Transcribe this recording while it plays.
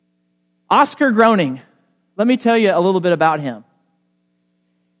Oscar Groening, let me tell you a little bit about him.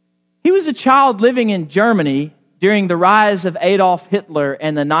 He was a child living in Germany during the rise of Adolf Hitler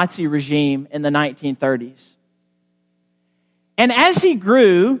and the Nazi regime in the 1930s. And as he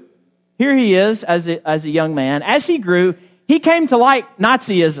grew, here he is as a young man, as he grew, he came to like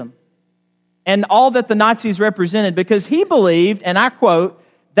Nazism and all that the Nazis represented because he believed, and I quote,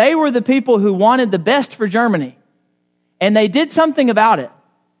 they were the people who wanted the best for Germany, and they did something about it.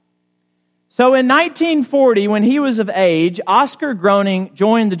 So in 1940, when he was of age, Oscar Groening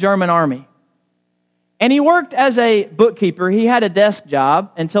joined the German army. And he worked as a bookkeeper. He had a desk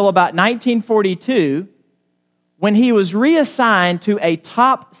job until about 1942, when he was reassigned to a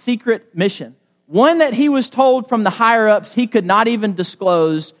top secret mission, one that he was told from the higher-ups he could not even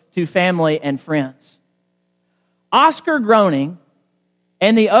disclose to family and friends. Oscar Groening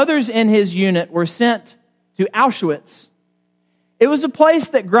and the others in his unit were sent to Auschwitz. It was a place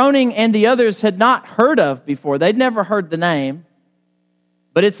that Groening and the others had not heard of before. They'd never heard the name,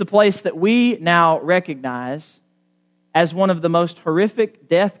 but it's a place that we now recognize as one of the most horrific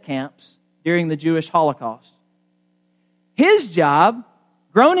death camps during the Jewish Holocaust. His job,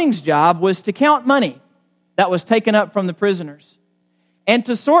 Groening's job, was to count money that was taken up from the prisoners and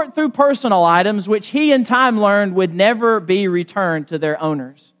to sort through personal items which he in time learned would never be returned to their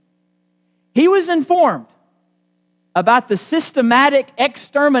owners. He was informed about the systematic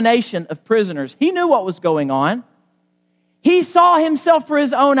extermination of prisoners. He knew what was going on. He saw himself for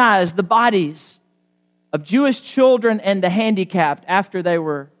his own eyes, the bodies of Jewish children and the handicapped after they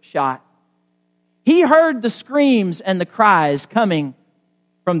were shot. He heard the screams and the cries coming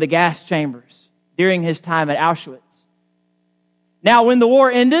from the gas chambers during his time at Auschwitz. Now, when the war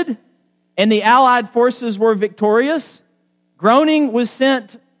ended and the Allied forces were victorious, Groening was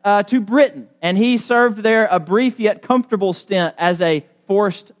sent to Britain, and he served there a brief yet comfortable stint as a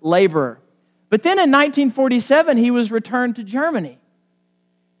forced laborer. But then in 1947, he was returned to Germany,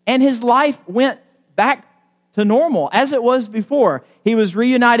 and his life went back to normal, as it was before. He was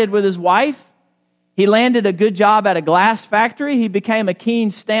reunited with his wife. He landed a good job at a glass factory. He became a keen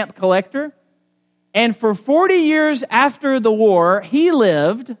stamp collector. And for 40 years after the war, he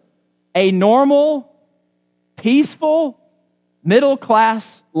lived a normal, peaceful,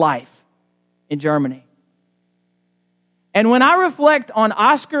 middle-class life in Germany. And when I reflect on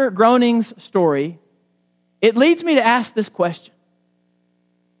Oscar Groening's story, it leads me to ask this question.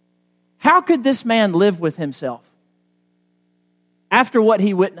 How could this man live with himself after what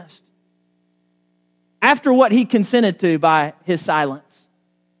he witnessed? After what he consented to by his silence?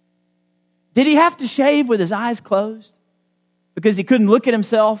 Did he have to shave with his eyes closed because he couldn't look at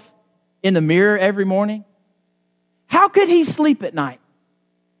himself in the mirror every morning? How could he sleep at night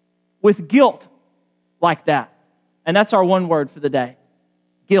with guilt like that? And that's our one word for the day.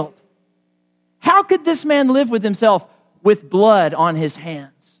 Guilt. How could this man live with himself with blood on his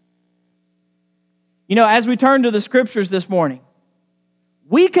hands? You know, as we turn to the scriptures this morning,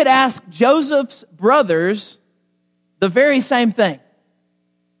 we could ask Joseph's brothers the very same thing.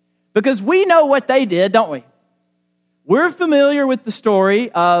 Because we know what they did, don't we? We're familiar with the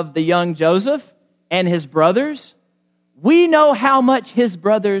story of the young Joseph and his brothers. We know how much his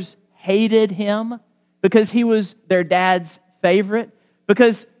brothers hated him because he was their dad's favorite,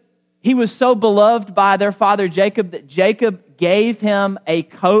 because he was so beloved by their father Jacob that Jacob gave him a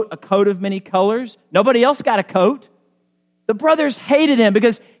coat of many colors. Nobody else got a coat. The brothers hated him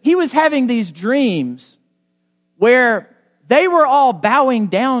because he was having these dreams where they were all bowing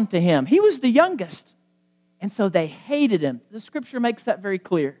down to him. He was the youngest, and so they hated him. The scripture makes that very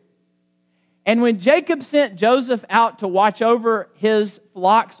clear. And when Jacob sent Joseph out to watch over his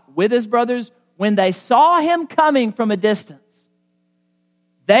flocks with his brothers, when they saw him coming from a distance,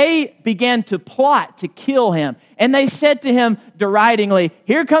 they began to plot to kill him. And they said to him deridingly,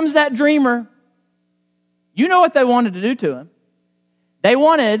 "Here comes that dreamer." You know what they wanted to do to him. They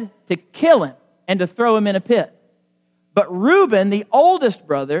wanted to kill him and to throw him in a pit. But Reuben, the oldest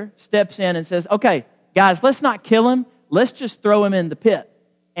brother, steps in and says, "Okay, guys, let's not kill him. Let's just throw him in the pit."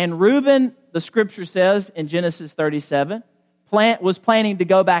 And Reuben, the scripture says in Genesis 37, was planning to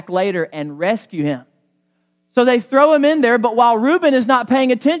go back later and rescue him. So they throw him in there, but while Reuben is not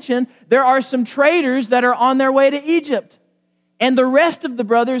paying attention, there are some traders that are on their way to Egypt. And the rest of the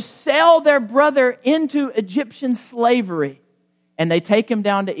brothers sell their brother into Egyptian slavery. And they take him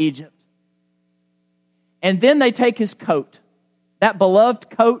down to Egypt. And then they take his coat, that beloved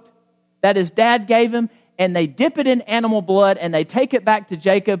coat that his dad gave him, and they dip it in animal blood, and they take it back to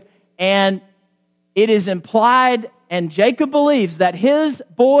Jacob. And it is implied, and Jacob believes, that his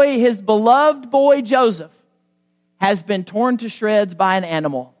beloved boy Joseph, has been torn to shreds by an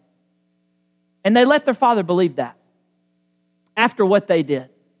animal. And they let their father believe that after what they did.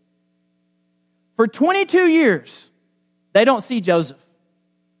 For 22 years, they don't see Joseph.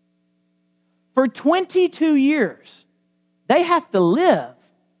 For 22 years, they have to live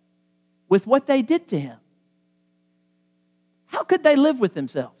with what they did to him. How could they live with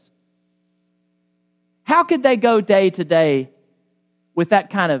themselves? How could they go day to day with that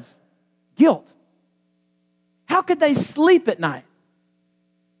kind of guilt? How could they sleep at night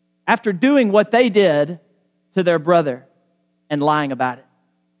after doing what they did to their brother and lying about it?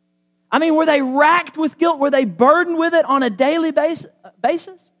 I mean, were they racked with guilt? Were they burdened with it on a daily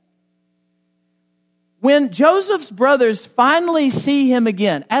basis? When Joseph's brothers finally see him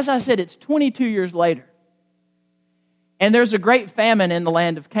again, as I said, it's 22 years later. And there's a great famine in the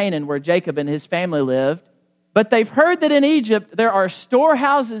land of Canaan where Jacob and his family lived. But they've heard that in Egypt there are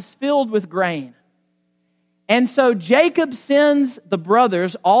storehouses filled with grain. And so Jacob sends the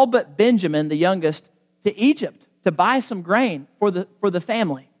brothers, all but Benjamin, the youngest, to Egypt to buy some grain for the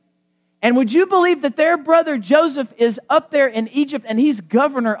family. And would you believe that their brother Joseph is up there in Egypt and he's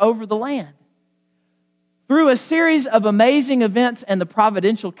governor over the land? Through a series of amazing events and the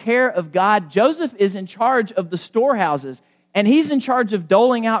providential care of God, Joseph is in charge of the storehouses, and he's in charge of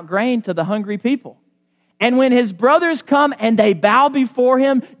doling out grain to the hungry people. And when his brothers come and they bow before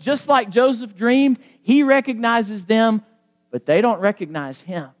him, just like Joseph dreamed, he recognizes them, but they don't recognize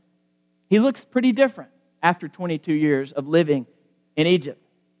him. He looks pretty different after 22 years of living in Egypt.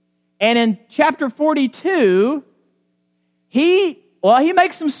 And in chapter 42, he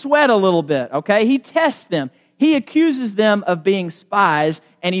makes them sweat a little bit, okay? He tests them. He accuses them of being spies,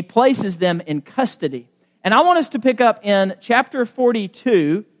 and he places them in custody. And I want us to pick up in chapter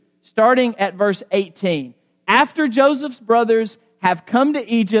 42, starting at verse 18. After Joseph's brothers have come to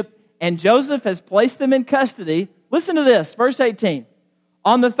Egypt, and Joseph has placed them in custody, listen to this, verse 18.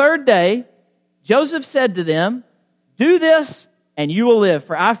 On the third day, Joseph said to them, "Do this, and you will live,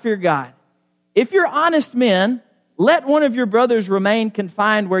 for I fear God. If you're honest men, let one of your brothers remain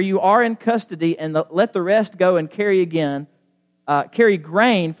confined where you are in custody, and let the rest go and carry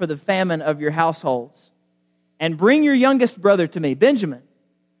grain for the famine of your households. And bring your youngest brother to me, Benjamin.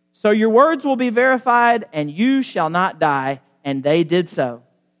 So your words will be verified, and you shall not die." And they did so.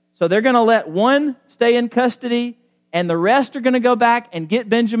 So they're going to let one stay in custody, and the rest are going to go back and get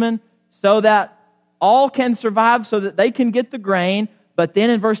Benjamin so that all can survive, so that they can get the grain. But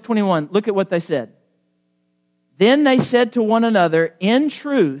then in verse 21, look at what they said. Then they said to one another, "In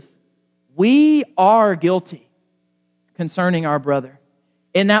truth, we are guilty concerning our brother,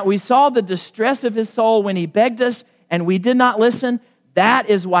 in that we saw the distress of his soul when he begged us, and we did not listen. That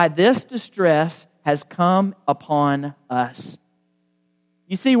is why this distress has come upon us."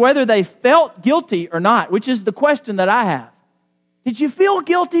 You see, whether they felt guilty or not, which is the question that I have. Did you feel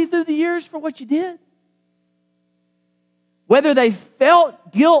guilty through the years for what you did? Whether they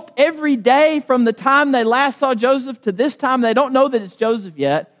felt guilt every day from the time they last saw Joseph to this time, they don't know that it's Joseph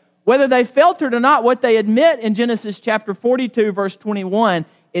yet. Whether they felt it or not, what they admit in Genesis chapter 42, verse 21,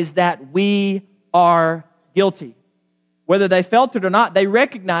 is that we are guilty. Whether they felt it or not, they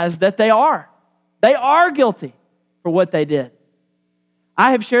recognize that they are. They are guilty for what they did.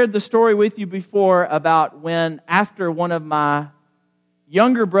 I have shared the story with you before about when, after one of my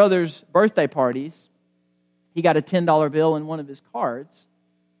younger brother's birthday parties, he got a $10 bill in one of his cards.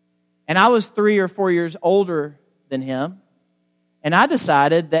 And I was 3 or 4 years older than him. And I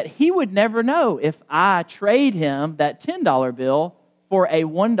decided that he would never know if I trade him that $10 bill for a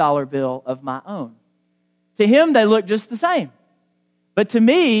 $1 bill of my own. To him, they looked just the same. But to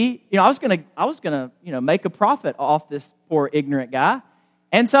me, I was gonna make a profit off this poor ignorant guy.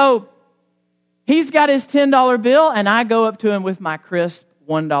 And so he's got his $10 bill, and I go up to him with my crisp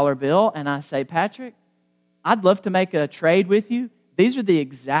 $1 bill, and I say, "Patrick, I'd love to make a trade with you. These are the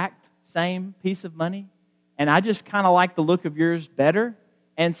exact same piece of money, and I just kind of like the look of yours better.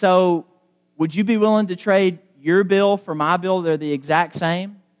 And so would you be willing to trade your bill for my bill? They're the exact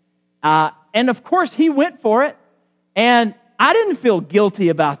same." And of course, he went for it. And I didn't feel guilty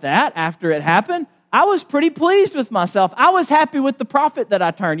about that after it happened. I was pretty pleased with myself. I was happy with the profit that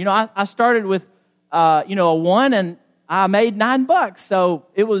I turned. I started with a 1, and I made $9. So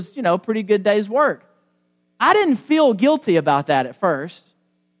it was, a pretty good day's work. I didn't feel guilty about that at first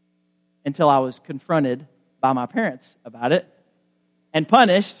until I was confronted by my parents about it and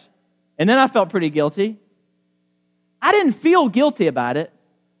punished. And then I felt pretty guilty. I didn't feel guilty about it.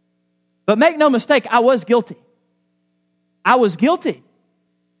 But make no mistake, I was guilty. I was guilty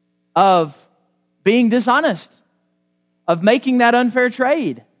of being dishonest, of making that unfair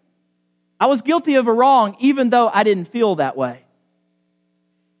trade. I was guilty of a wrong, even though I didn't feel that way.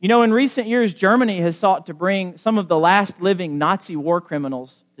 You know, in recent years, Germany has sought to bring some of the last living Nazi war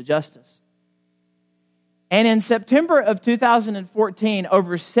criminals to justice. And in September of 2014,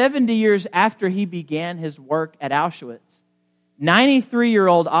 over 70 years after he began his work at Auschwitz,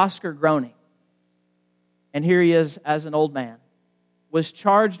 93-year-old Oskar Groening, and here he is as an old man, was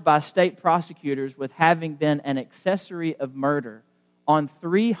charged by state prosecutors with having been an accessory of murder on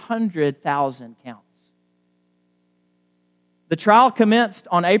 300,000 counts. The trial commenced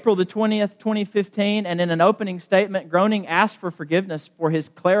on April the 20th, 2015, and in an opening statement, Groening asked for forgiveness for his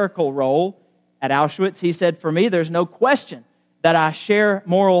clerical role at Auschwitz. He said, "For me, there's no question that I share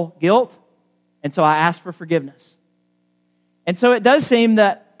moral guilt, and so I ask for forgiveness." And so it does seem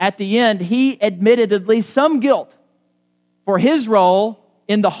that at the end, he admitted at least some guilt for his role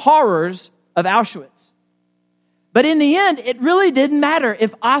in the horrors of Auschwitz. But in the end, it really didn't matter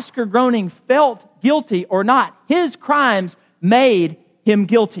if Oskar Groening felt guilty or not. His crimes made him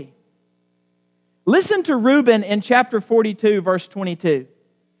guilty. Listen to Reuben in chapter 42, verse 22.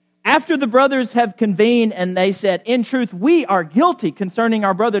 After the brothers have convened and they said, "In truth, we are guilty concerning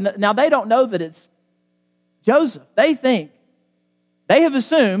our brother." Now, they don't know that it's Joseph. They have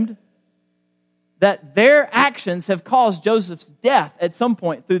assumed that their actions have caused Joseph's death at some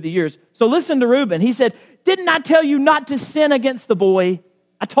point through the years. So listen to Reuben. He said, "Didn't I tell you not to sin against the boy?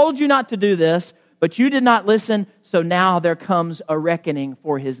 I told you not to do this, but you did not listen, so now there comes a reckoning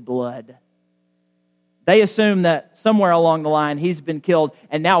for his blood." They assume that somewhere along the line he's been killed,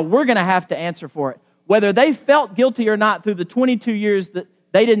 and now we're going to have to answer for it. Whether they felt guilty or not through the 22 years that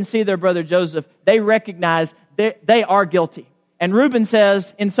they didn't see their brother Joseph, they recognize they are guilty. And Reuben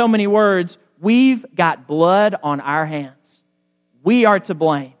says, in so many words, we've got blood on our hands. We are to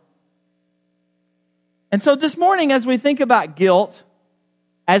blame. And so this morning, as we think about guilt,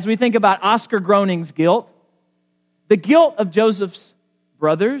 as we think about Oskar Groening's guilt, the guilt of Joseph's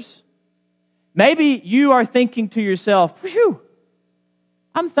brothers, maybe you are thinking to yourself, "Phew,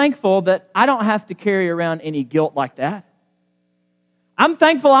 I'm thankful that I don't have to carry around any guilt like that. I'm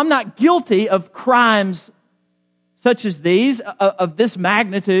thankful I'm not guilty of crimes such as these, of this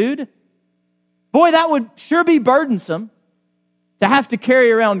magnitude. Boy, that would sure be burdensome to have to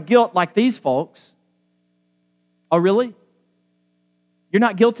carry around guilt like these folks." Oh, really? You're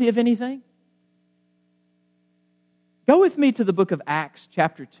not guilty of anything? Go with me to the book of Acts,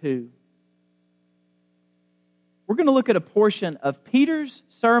 chapter 2. We're going to look at a portion of Peter's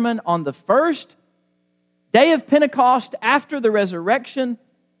sermon on the first day of Pentecost after the resurrection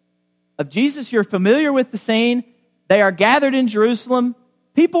of Jesus. You're familiar with the scene. They are gathered in Jerusalem,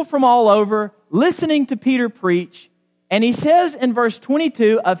 people from all over, listening to Peter preach. And he says in verse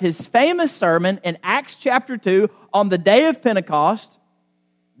 22 of his famous sermon in Acts chapter 2 on the day of Pentecost,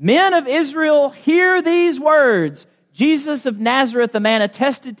 "Men of Israel, hear these words. Jesus of Nazareth, a man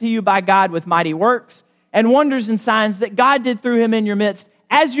attested to you by God with mighty works and wonders and signs that God did through him in your midst.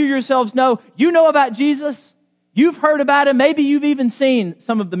 As you yourselves know, you know about Jesus. You've heard about him. Maybe you've even seen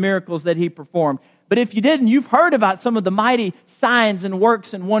some of the miracles that he performed. But if you didn't, you've heard about some of the mighty signs and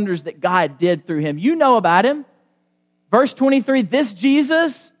works and wonders that God did through him. You know about him." Verse 23, "This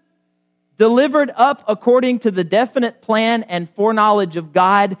Jesus, delivered up according to the definite plan and foreknowledge of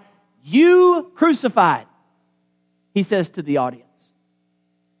God, you crucified," he says to the audience.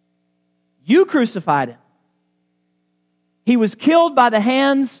 You crucified him. He was killed by the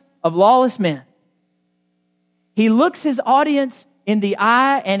hands of lawless men. He looks his audience in the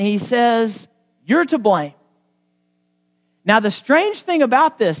eye and he says, "You're to blame." Now, the strange thing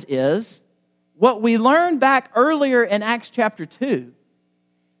about this is, what we learned back earlier in Acts chapter 2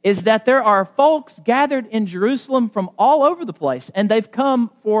 is that there are folks gathered in Jerusalem from all over the place, and they've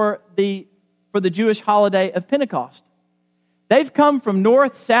come for the Jewish holiday of Pentecost. They've come from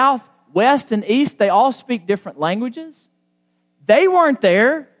north, south, west, and east. They all speak different languages. They weren't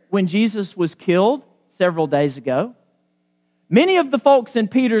there when Jesus was killed several days ago. Many of the folks in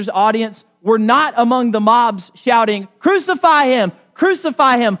Peter's audience were not among the mobs shouting, "Crucify him!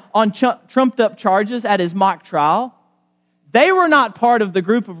 Crucify him," on trumped-up charges at his mock trial. They were not part of the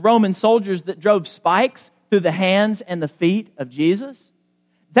group of Roman soldiers that drove spikes through the hands and the feet of Jesus.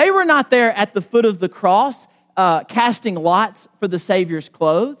 They were not there at the foot of the cross casting lots for the Savior's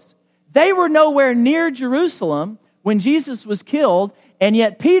clothes. They were nowhere near Jerusalem when Jesus was killed, and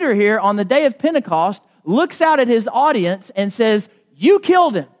yet Peter here on the day of Pentecost looks out at his audience and says, "You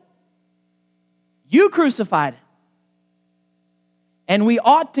killed him. You crucified him." And we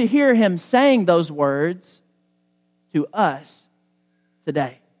ought to hear him saying those words to us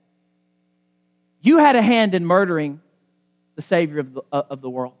today. You had a hand in murdering the Savior of the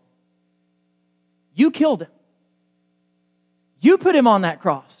world. You killed him. You put him on that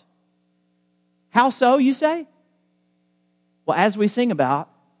cross. How so, you say? Well, as we sing about,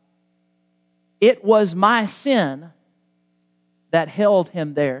 it was my sin that held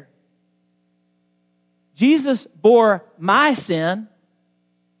him there. Jesus bore my sin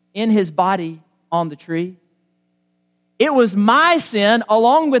in his body on the tree. It was my sin,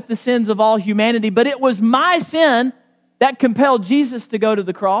 along with the sins of all humanity, but it was my sin that compelled Jesus to go to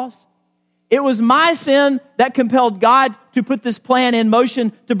the cross. It was my sin that compelled God to put this plan in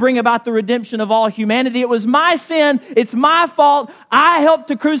motion to bring about the redemption of all humanity. It was my sin. It's my fault. I helped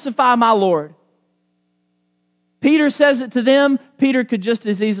to crucify my Lord. Peter says it to them. Peter could just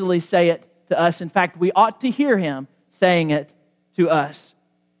as easily say it to us. In fact, we ought to hear him saying it to us.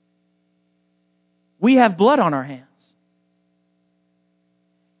 We have blood on our hands.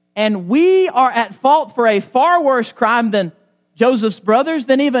 And we are at fault for a far worse crime than Joseph's brothers,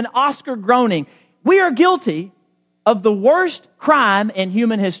 than even Oscar Groening. We are guilty of the worst crime in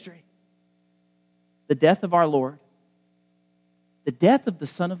human history. The death of our Lord. The death of the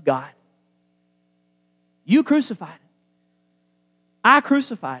Son of God. You crucified it. I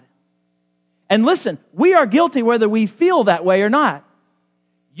crucified it. And listen, we are guilty whether we feel that way or not.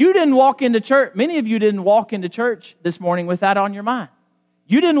 You didn't walk into church. Many of you didn't walk into church this morning with that on your mind.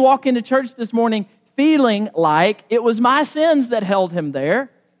 You didn't walk into church this morning feeling like it was my sins that held him there.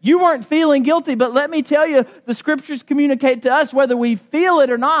 You weren't feeling guilty, but let me tell you, the Scriptures communicate to us whether we feel it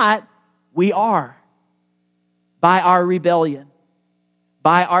or not, we are. By our rebellion,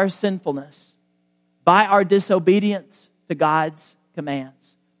 by our sinfulness, by our disobedience to God's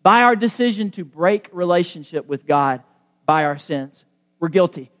commands, by our decision to break relationship with God, by our sins. We're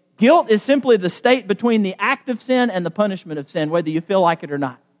guilty. Guilt is simply the state between the act of sin and the punishment of sin, whether you feel like it or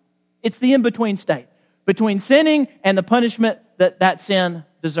not. It's the in-between state, between sinning and the punishment that sin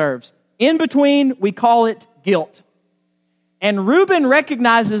deserves. In between, we call it guilt. And Reuben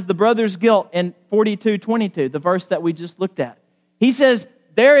recognizes the brother's guilt in 42:22, the verse that we just looked at. He says,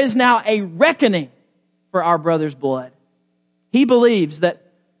 there is now a reckoning for our brother's blood. He believes that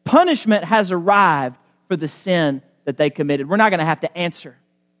punishment has arrived for the sin that they committed. We're not going to have to answer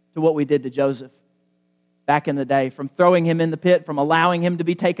to what we did to Joseph back in the day, from throwing him in the pit, from allowing him to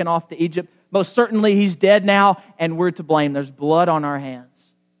be taken off to Egypt. Most certainly he's dead now, and we're to blame. There's blood on our hands.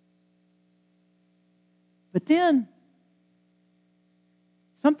 But then,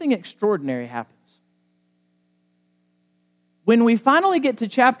 something extraordinary happens. When we finally get to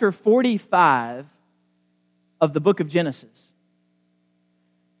chapter 45 of the book of Genesis,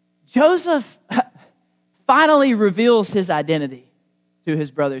 Joseph finally reveals his identity to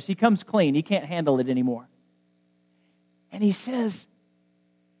his brothers. He comes clean. He can't handle it anymore. And he says,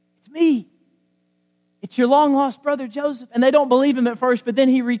 it's me. It's your long-lost brother Joseph. And they don't believe him at first, but then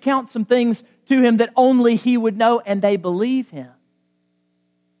he recounts some things to him that only he would know, and they believe him.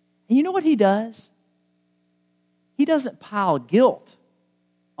 And you know what he does? He doesn't pile guilt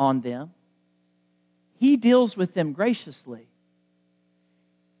on them. He deals with them graciously.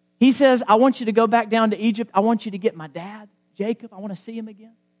 He says, I want you to go back down to Egypt. I want you to get my dad, Jacob. I want to see him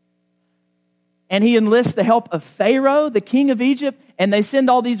again. And he enlists the help of Pharaoh, the king of Egypt, and they send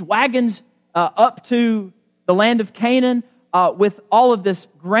all these wagons up to the land of Canaan with all of this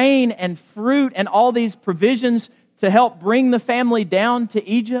grain and fruit and all these provisions to help bring the family down to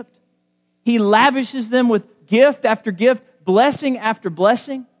Egypt. He lavishes them with gift after gift, blessing after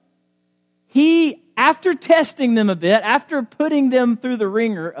blessing. He, after testing them a bit, after putting them through the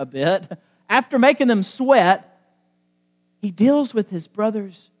ringer a bit, after making them sweat, he deals with his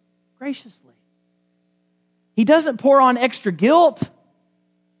brothers graciously. He doesn't pour on extra guilt.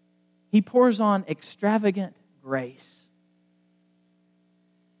 He pours on extravagant grace.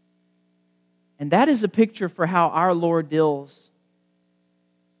 And that is a picture for how our Lord deals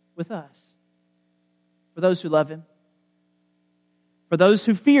with us. For those who love Him. For those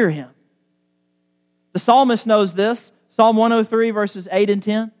who fear Him. The psalmist knows this. Psalm 103 verses 8 and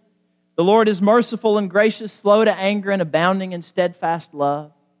 10. The Lord is merciful and gracious, slow to anger and abounding in steadfast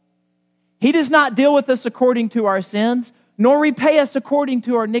love. He does not deal with us according to our sins, nor repay us according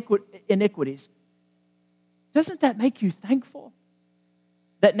to our iniquities. Doesn't that make you thankful?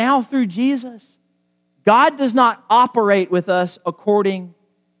 That now through Jesus, God does not operate with us according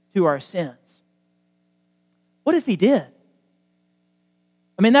to our sins. What if He did?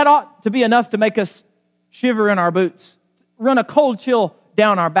 I mean, that ought to be enough to make us shiver in our boots, run a cold chill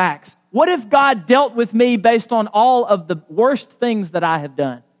down our backs. What if God dealt with me based on all of the worst things that I have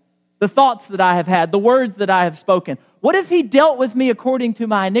done? The thoughts that I have had, the words that I have spoken. What if He dealt with me according to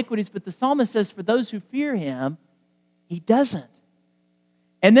my iniquities? But the psalmist says, for those who fear Him, He doesn't.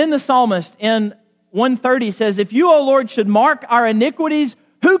 And then the psalmist, in 130 says, if you, O Lord, should mark our iniquities,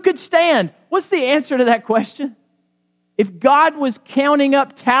 who could stand? What's the answer to that question? If God was counting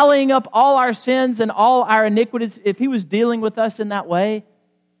up, tallying up all our sins and all our iniquities, if He was dealing with us in that way,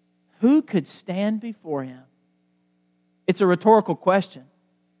 who could stand before Him? It's a rhetorical question.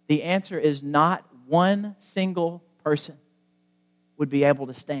 The answer is not one single person would be able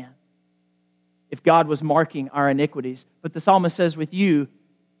to stand if God was marking our iniquities. But the psalmist says, with you,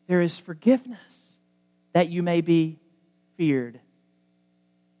 there is forgiveness that you may be feared.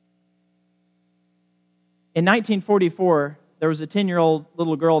 In 1944, there was a 10-year-old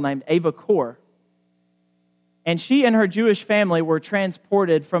little girl named Ava Kor. And she and her Jewish family were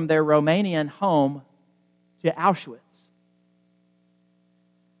transported from their Romanian home to Auschwitz.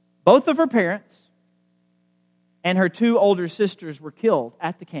 Both of her parents and her two older sisters were killed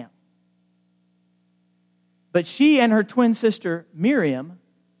at the camp. But she and her twin sister, Miriam,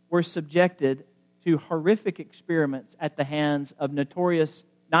 were subjected to horrific experiments at the hands of notorious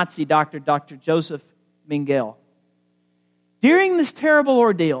Nazi doctor, Dr. Joseph Mengele. During this terrible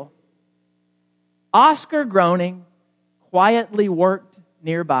ordeal, Oscar Groening quietly worked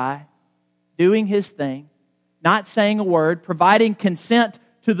nearby, doing his thing, not saying a word, providing consent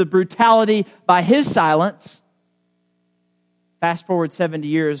to the brutality by his silence. Fast forward 70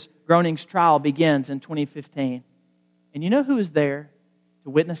 years, Groening's trial begins in 2015. And you know who is there to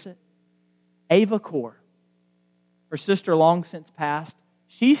witness it? Ava Kor. Her sister long since passed.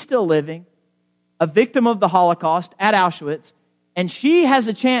 She's still living, a victim of the Holocaust at Auschwitz, and she has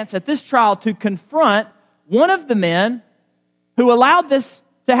a chance at this trial to confront one of the men who allowed this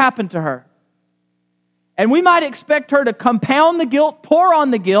to happen to her. And we might expect her to compound the guilt, pour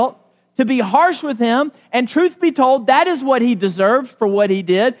on the guilt, to be harsh with him, and truth be told, that is what he deserves for what he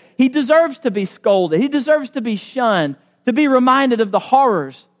did. He deserves to be scolded. He deserves to be shunned, to be reminded of the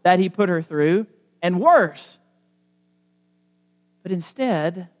horrors that he put her through, and worse. But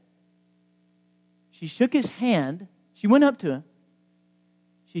instead, she shook his hand. She went up to him.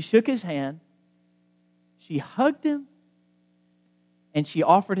 She shook his hand. She hugged him. And she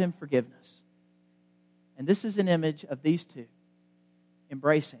offered him forgiveness. And this is an image of these two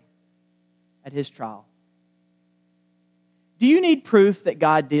embracing at his trial. Do you need proof that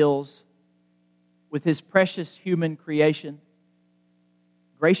God deals with His precious human creation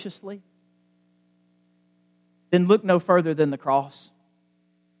graciously? Then look no further than the cross.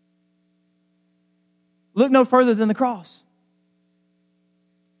 Look no further than the cross.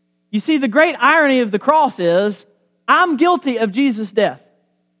 You see, the great irony of the cross is, I'm guilty of Jesus' death.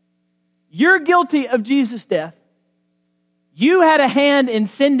 You're guilty of Jesus' death. You had a hand in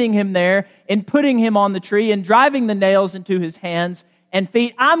sending Him there, in putting Him on the tree, and driving the nails into His hands and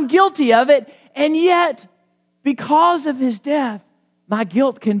feet. I'm guilty of it, and yet, because of His death, my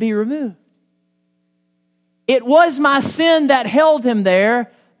guilt can be removed. It was my sin that held Him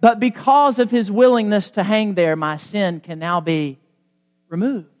there, but because of His willingness to hang there, my sin can now be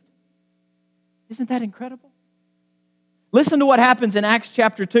removed. Isn't that incredible? Listen to what happens in Acts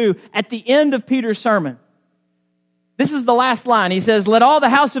chapter 2 at the end of Peter's sermon. This is the last line. He says, let all the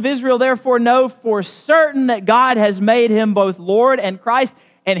house of Israel therefore know for certain that God has made Him both Lord and Christ.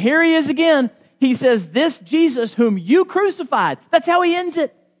 And here He is again. He says, this Jesus whom you crucified. That's how He ends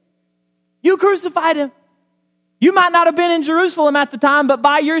it. You crucified Him. You might not have been in Jerusalem at the time, but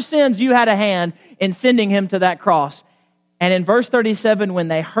by your sins you had a hand in sending Him to that cross. And in verse 37, when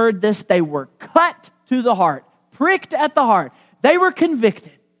they heard this, they were cut to the heart, pricked at the heart. They were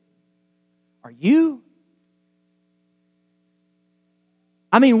convicted. Are you?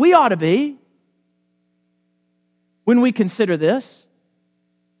 I mean, we ought to be, when we consider this,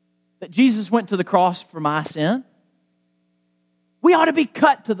 that Jesus went to the cross for my sin. We ought to be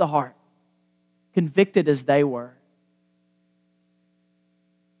cut to the heart, convicted as they were.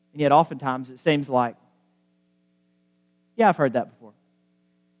 And yet oftentimes it seems like, yeah, I've heard that before.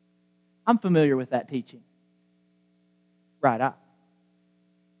 I'm familiar with that teaching. Right,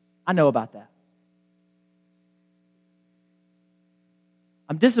 I know about that.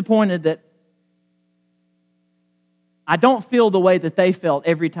 I'm disappointed that I don't feel the way that they felt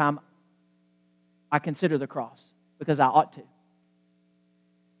every time I consider the cross, because I ought to.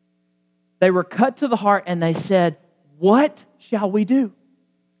 They were cut to the heart and they said, what shall we do?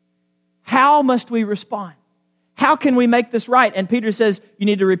 How must we respond? How can we make this right? And Peter says, you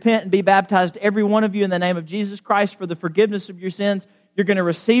need to repent and be baptized, every one of you, in the name of Jesus Christ for the forgiveness of your sins. You're going to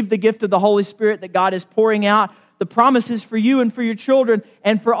receive the gift of the Holy Spirit that God is pouring out. The promises for you and for your children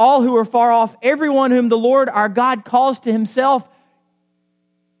and for all who are far off, everyone whom the Lord our God calls to Himself.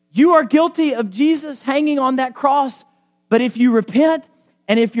 You are guilty of Jesus hanging on that cross, but if you repent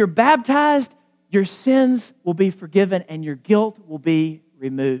and if you're baptized, your sins will be forgiven and your guilt will be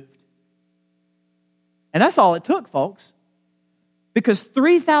removed. And that's all it took, folks. Because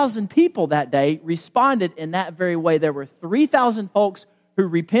 3,000 people that day responded in that very way. There were 3,000 folks who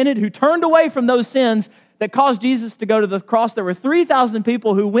repented, who turned away from those sins that caused Jesus to go to the cross. There were 3,000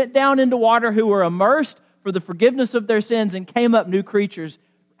 people who went down into water, who were immersed for the forgiveness of their sins and came up new creatures,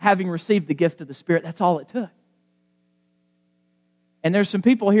 having received the gift of the Spirit. That's all it took. And there's some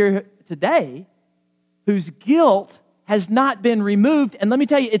people here today whose guilt has not been removed. And let me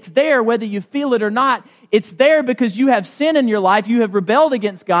tell you, it's there whether you feel it or not. It's there because you have sin in your life. You have rebelled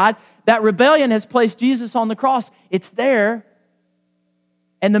against God. That rebellion has placed Jesus on the cross. It's there.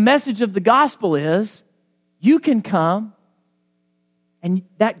 And the message of the gospel is, you can come and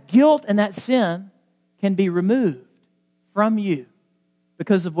that guilt and that sin can be removed from you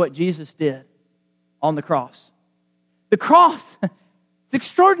because of what Jesus did on the cross. The cross, it's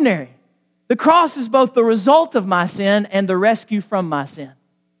extraordinary. The cross is both the result of my sin and the rescue from my sin.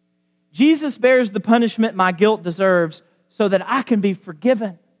 Jesus bears the punishment my guilt deserves so that I can be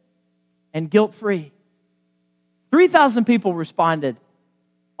forgiven and guilt-free. 3,000 people responded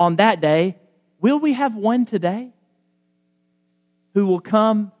on that day. Will we have one today who will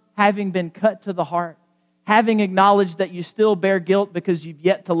come having been cut to the heart, having acknowledged that you still bear guilt because you've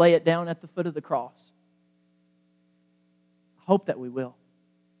yet to lay it down at the foot of the cross? I hope that we will.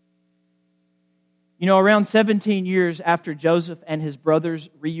 You know, around 17 years after Joseph and his brothers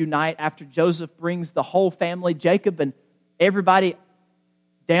reunite, after Joseph brings the whole family, Jacob and everybody,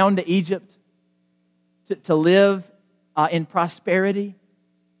 down to Egypt to live in prosperity,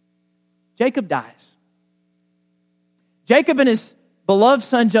 Jacob dies. Jacob and his beloved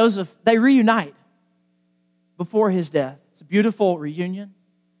son Joseph, they reunite before his death. It's a beautiful reunion.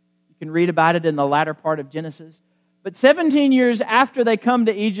 You can read about it in the latter part of Genesis. But 17 years after they come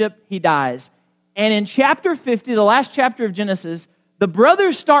to Egypt, he dies. And in chapter 50, the last chapter of Genesis, the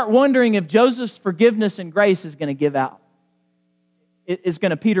brothers start wondering if Joseph's forgiveness and grace is going to give out. It is going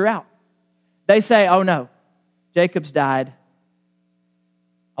to peter out. They say, oh no, Jacob's died.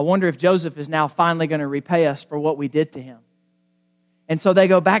 I wonder if Joseph is now finally going to repay us for what we did to him. And so they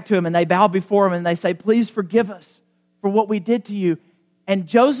go back to him and they bow before him and they say, please forgive us for what we did to you. And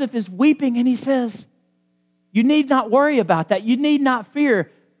Joseph is weeping and he says, you need not worry about that. You need not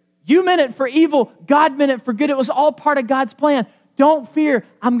fear. You meant it for evil. God meant it for good. It was all part of God's plan. Don't fear.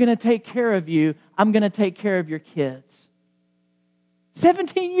 I'm going to take care of you. I'm going to take care of your kids.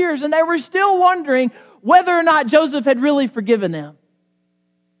 17 years, and they were still wondering whether or not Joseph had really forgiven them.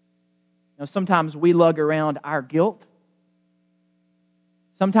 You know, sometimes we lug around our guilt.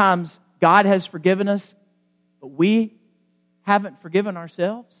 Sometimes God has forgiven us, but we haven't forgiven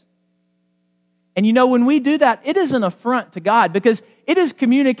ourselves. And you know, when we do that, it is an affront to God because it is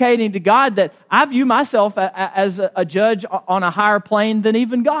communicating to God that I view myself as a judge on a higher plane than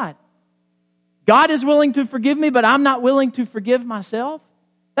even God. God is willing to forgive me, but I'm not willing to forgive myself.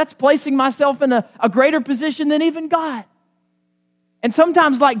 That's placing myself in a greater position than even God. And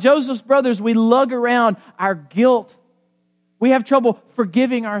sometimes, like Joseph's brothers, we lug around our guilt. We have trouble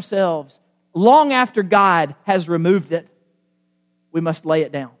forgiving ourselves. Long after God has removed it, we must lay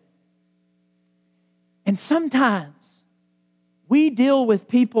it down. And sometimes we deal with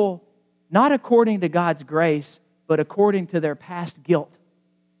people not according to God's grace, but according to their past guilt.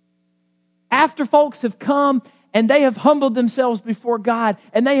 After folks have come and they have humbled themselves before God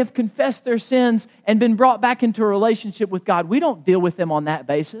and they have confessed their sins and been brought back into a relationship with God, we don't deal with them on that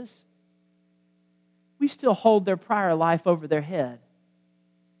basis. We still hold their prior life over their head.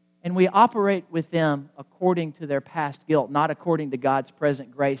 And we operate with them according to their past guilt, not according to God's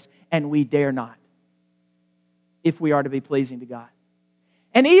present grace, and we dare not, if we are to be pleasing to God.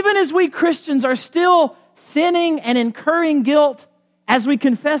 And even as we Christians are still sinning and incurring guilt, as we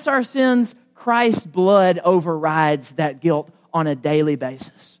confess our sins, Christ's blood overrides that guilt on a daily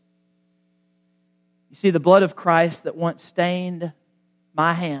basis. You see, the blood of Christ that once stained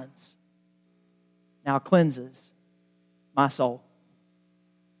my hands now cleanses my soul.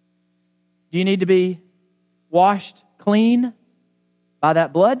 Do you need to be washed clean by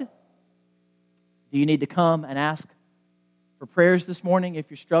that blood? Do you need to come and ask for prayers this morning if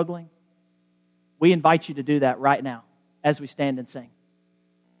you're struggling? We invite you to do that right now as we stand and sing.